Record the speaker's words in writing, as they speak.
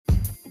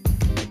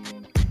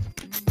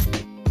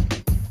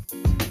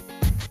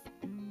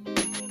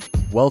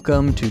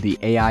Welcome to the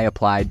AI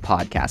Applied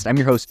podcast. I'm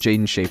your host,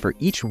 Jaden Schaefer.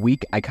 Each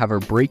week, I cover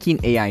breaking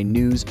AI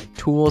news,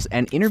 tools,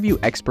 and interview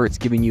experts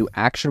giving you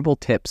actionable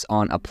tips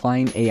on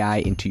applying AI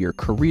into your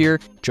career,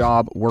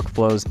 job,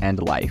 workflows,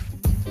 and life.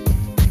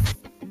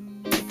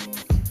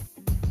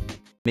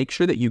 Make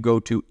sure that you go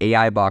to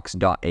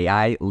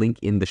aibox.ai, link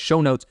in the show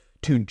notes,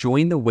 to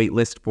join the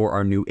waitlist for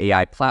our new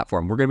AI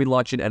platform. We're going to be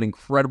launching an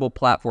incredible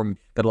platform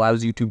that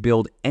allows you to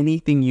build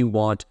anything you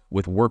want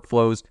with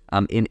workflows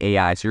in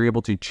AI. So you're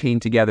able to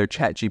chain together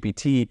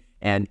ChatGPT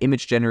and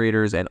image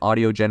generators and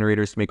audio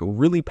generators to make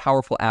really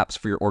powerful apps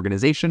for your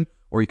organization,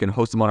 or you can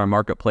host them on our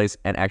marketplace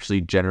and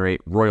actually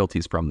generate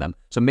royalties from them.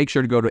 So make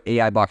sure to go to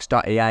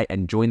aibox.ai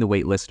and join the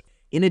waitlist.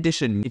 In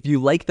addition, if you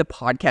like the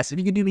podcast, if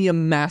you could do me a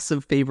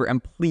massive favor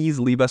and please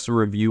leave us a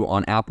review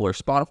on Apple or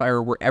Spotify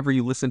or wherever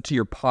you listen to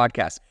your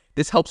podcast.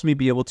 This helps me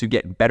be able to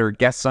get better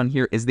guests on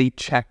here as they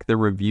check the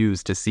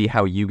reviews to see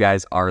how you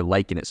guys are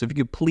liking it. So if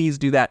you could please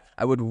do that,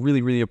 I would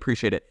really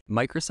appreciate it.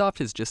 Microsoft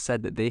has just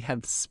said that they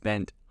have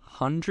spent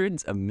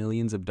hundreds of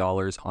millions of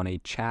dollars on a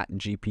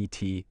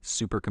ChatGPT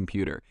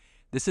supercomputer.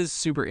 This is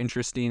super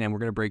interesting, and we're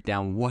going to break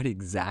down what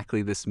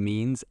exactly this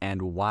means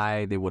and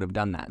why they would have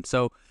done that.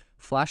 So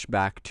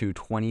flashback to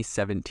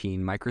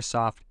 2017,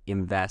 Microsoft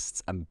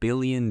invests $1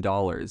 billion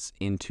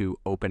into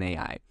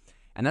OpenAI.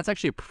 And that's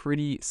actually a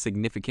pretty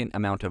significant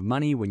amount of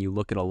money when you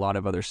look at a lot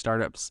of other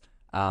startups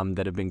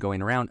that have been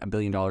going around. $1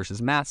 billion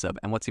is massive.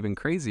 And what's even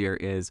crazier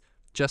is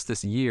just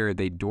this year,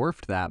 they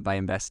dwarfed that by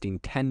investing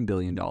 $10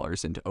 billion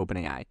into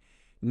OpenAI.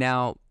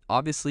 Now,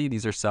 obviously,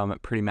 these are some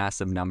pretty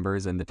massive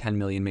numbers, and the 10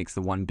 million makes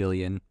the 1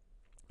 billion,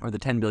 or the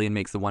 10 billion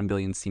makes the 1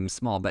 billion seem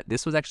small. But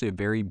this was actually a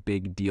very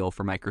big deal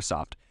for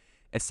Microsoft.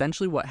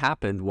 Essentially, what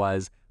happened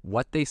was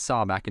what they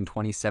saw back in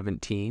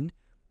 2017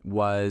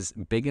 was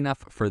big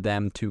enough for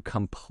them to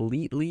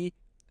completely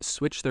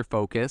switch their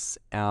focus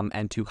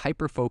and to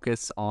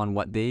hyper-focus on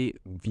what they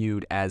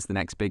viewed as the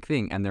next big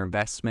thing, and their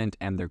investment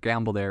and their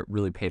gamble there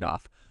really paid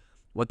off.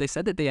 What they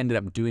said that they ended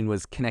up doing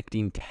was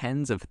connecting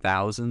tens of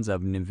thousands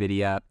of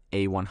NVIDIA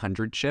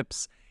A100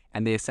 chips,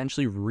 and they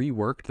essentially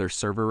reworked their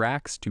server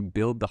racks to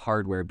build the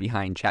hardware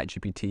behind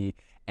ChatGPT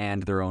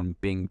and their own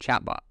Bing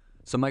chatbot.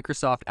 So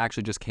Microsoft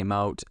actually just came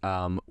out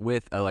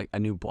with a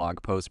new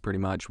blog post pretty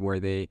much where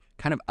they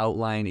kind of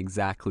outline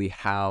exactly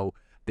how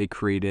they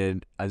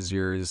created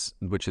Azure's,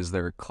 which is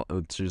their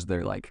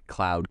like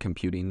cloud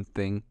computing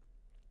thing,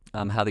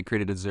 how they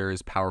created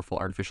Azure's powerful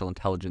artificial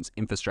intelligence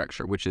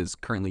infrastructure, which is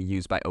currently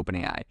used by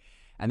OpenAI.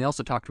 And they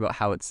also talked about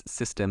how its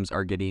systems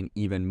are getting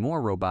even more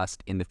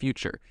robust in the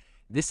future.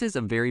 This is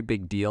a very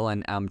big deal,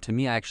 and to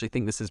me, I actually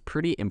think this is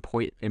pretty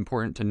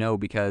important to know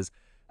because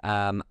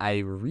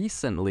I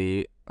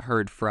recently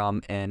heard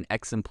from an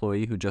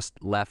ex-employee who just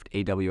left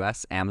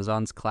AWS,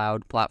 Amazon's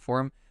cloud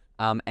platform,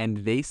 and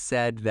they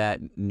said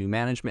that new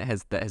management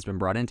that has been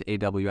brought into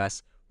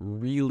AWS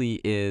really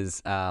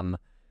is not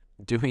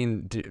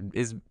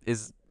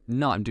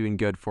doing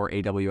good for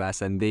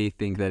AWS, and they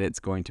think that it's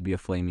going to be a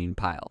flaming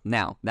pile.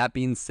 Now, that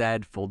being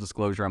said, full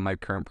disclosure on my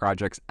current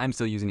projects, I'm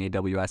still using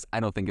AWS. I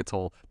don't think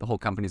the whole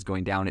company is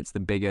going down. It's the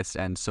biggest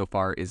and so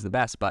far is the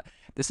best. But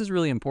this is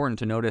really important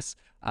to notice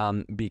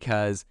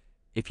because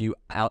if you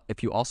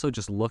also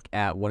just look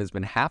at what has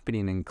been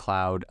happening in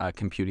cloud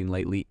computing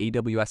lately,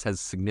 AWS has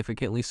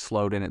significantly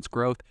slowed in its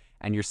growth,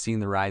 and you're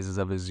seeing the rises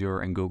of Azure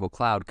and Google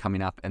Cloud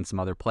coming up and some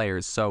other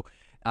players. So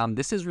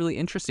this is really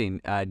interesting.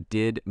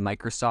 Did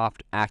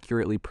Microsoft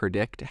accurately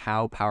predict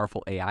how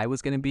powerful AI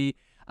was going to be?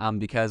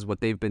 Because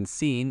what they've been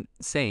saying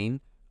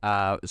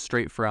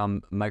straight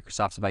from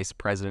Microsoft's vice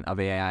president of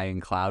AI and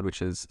cloud,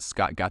 which is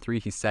Scott Guthrie,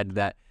 he said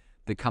that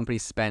the company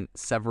spent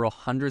several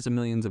hundreds of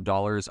millions of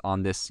dollars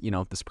on this,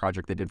 this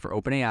project they did for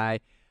OpenAI.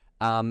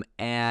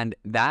 And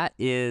that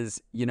is,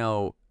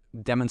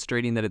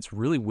 demonstrating that it's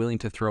really willing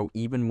to throw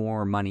even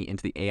more money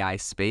into the AI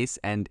space.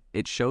 And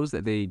it shows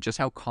that just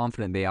how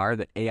confident they are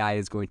that AI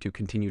is going to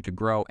continue to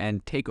grow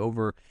and take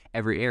over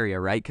every area,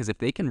 right? Because if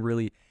they can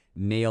really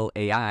nail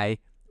AI,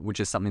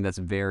 which is something that's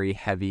very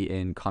heavy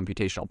in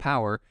computational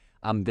power,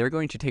 they're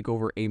going to take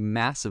over a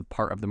massive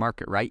part of the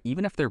market, right?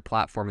 Even if their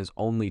platform is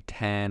only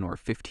 10 or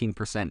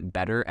 15%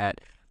 better at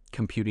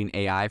computing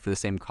AI for the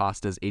same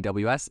cost as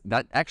AWS,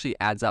 that actually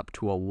adds up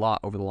to a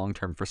lot over the long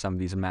term for some of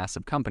these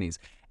massive companies.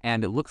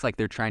 And it looks like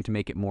they're trying to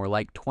make it more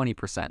like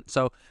 20%.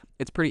 So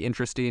it's pretty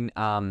interesting.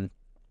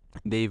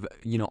 They've,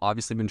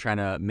 obviously been trying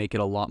to make it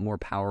a lot more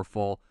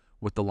powerful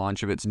with the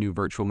launch of its new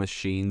virtual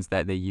machines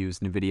that they use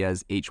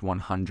NVIDIA's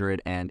H100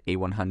 and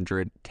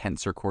A100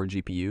 Tensor Core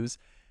GPUs,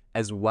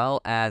 as well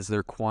as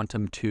their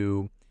Quantum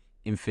 2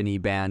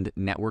 InfiniBand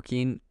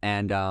networking,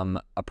 and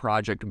a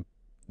project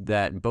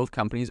that both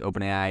companies,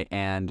 OpenAI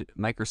and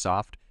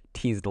Microsoft,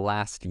 teased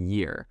last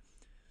year.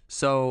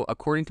 So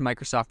according to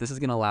Microsoft, this is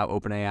going to allow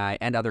OpenAI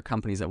and other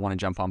companies that want to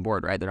jump on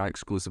board, right? They're not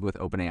exclusive with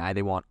OpenAI.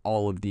 They want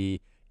all of the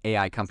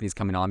AI companies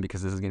coming on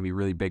because this is going to be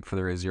really big for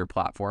their Azure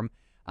platform.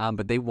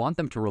 But they want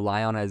them to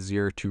rely on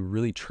Azure to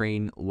really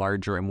train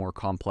larger and more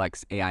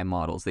complex AI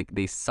models.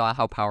 They saw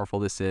how powerful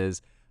this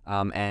is.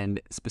 And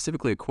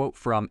specifically a quote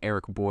from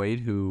Eric Boyd,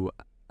 who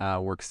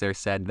works there,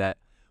 said that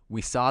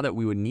we saw that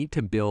we would need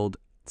to build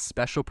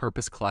special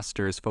purpose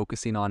clusters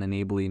focusing on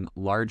enabling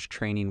large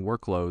training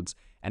workloads,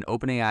 and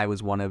OpenAI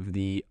was one of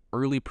the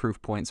early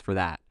proof points for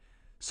that.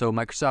 So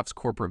Microsoft's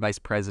corporate vice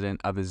president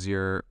of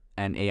Azure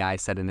and AI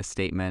said in a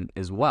statement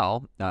as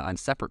well, on a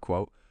separate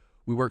quote,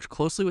 "We worked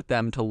closely with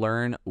them to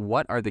learn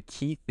what are the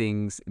key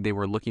things they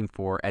were looking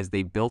for as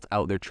they built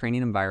out their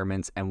training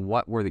environments and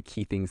what were the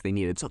key things they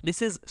needed." So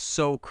this is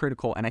so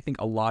critical, and I think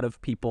a lot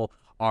of people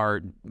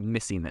are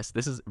missing this.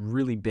 This is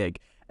really big.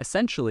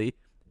 Essentially,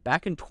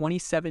 back in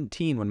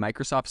 2017, when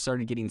Microsoft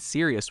started getting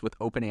serious with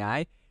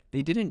OpenAI,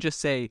 they didn't just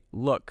say,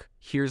 look,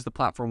 here's the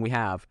platform we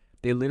have.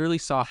 They literally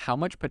saw how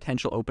much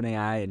potential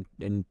OpenAI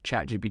and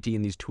ChatGPT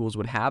and these tools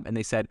would have, and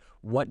they said,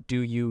 what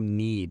do you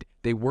need?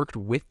 They worked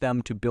with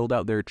them to build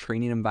out their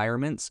training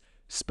environments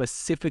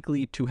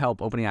specifically to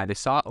help OpenAI. They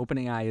saw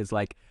OpenAI as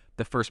like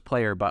the first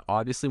player, but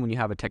obviously when you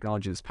have a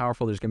technology that's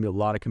powerful, there's going to be a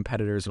lot of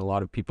competitors and a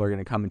lot of people are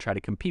going to come and try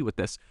to compete with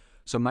this.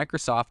 So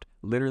Microsoft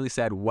literally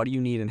said, what do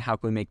you need and how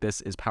can we make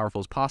this as powerful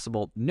as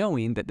possible,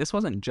 knowing that this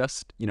wasn't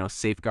just,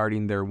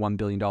 safeguarding their $1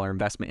 billion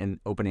investment in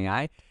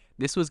OpenAI.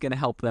 This was going to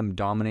help them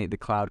dominate the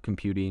cloud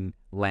computing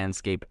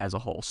landscape as a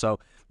whole. So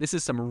this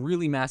is some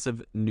really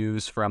massive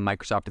news from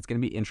Microsoft. It's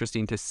going to be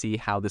interesting to see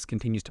how this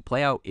continues to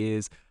play out.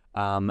 Is,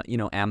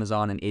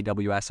 Amazon and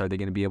AWS, are they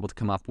going to be able to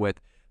come up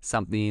with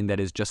something that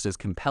is just as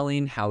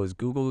compelling? How is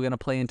Google going to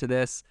play into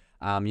this?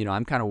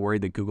 I'm kind of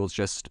worried that Google's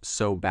just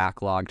so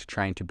backlogged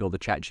trying to build a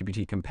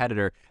ChatGPT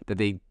competitor that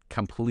they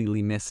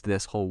completely missed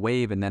this whole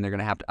wave, and then they're going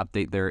to have to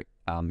update their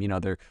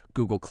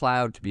Google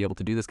Cloud to be able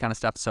to do this kind of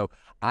stuff. So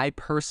I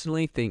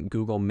personally think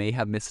Google may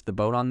have missed the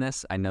boat on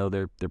this. I know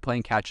they're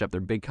playing catch up. They're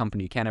a big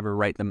company. You can't ever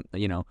write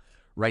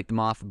them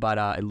off.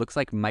 But it looks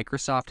like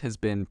Microsoft has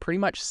been pretty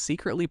much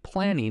secretly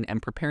planning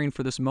and preparing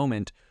for this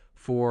moment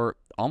for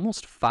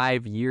almost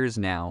 5 years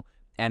now.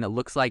 And it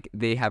looks like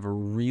they have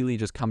really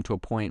just come to a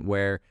point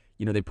where,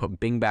 they put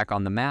Bing back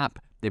on the map.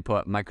 They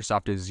put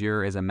Microsoft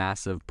Azure as a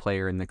massive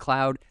player in the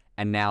cloud.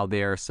 And now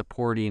they're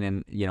supporting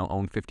and,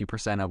 own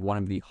 50% of one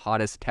of the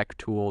hottest tech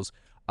tools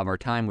of our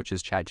time, which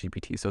is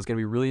ChatGPT. So it's going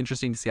to be really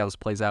interesting to see how this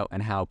plays out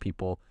and how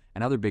people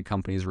and other big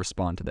companies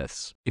respond to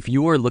this. If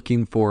you are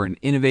looking for an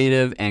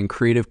innovative and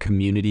creative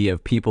community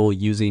of people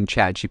using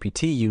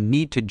ChatGPT, you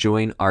need to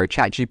join our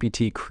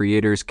ChatGPT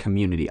creators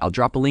community. I'll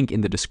drop a link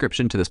in the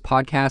description to this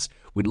podcast.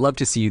 We'd love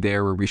to see you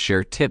there, where we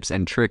share tips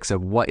and tricks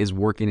of what is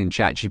working in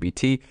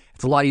ChatGPT.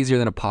 It's a lot easier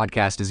than a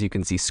podcast, as you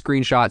can see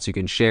screenshots, you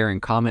can share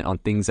and comment on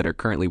things that are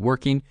currently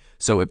working.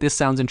 So if this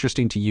sounds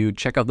interesting to you,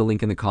 check out the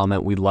link in the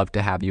comment. We'd love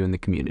to have you in the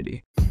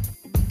community.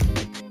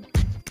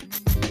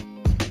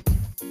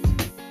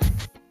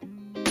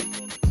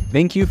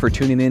 Thank you for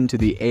tuning in to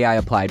the AI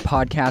Applied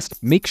podcast.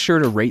 Make sure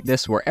to rate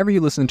this wherever you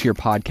listen to your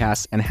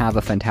podcasts, and have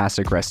a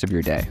fantastic rest of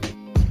your day.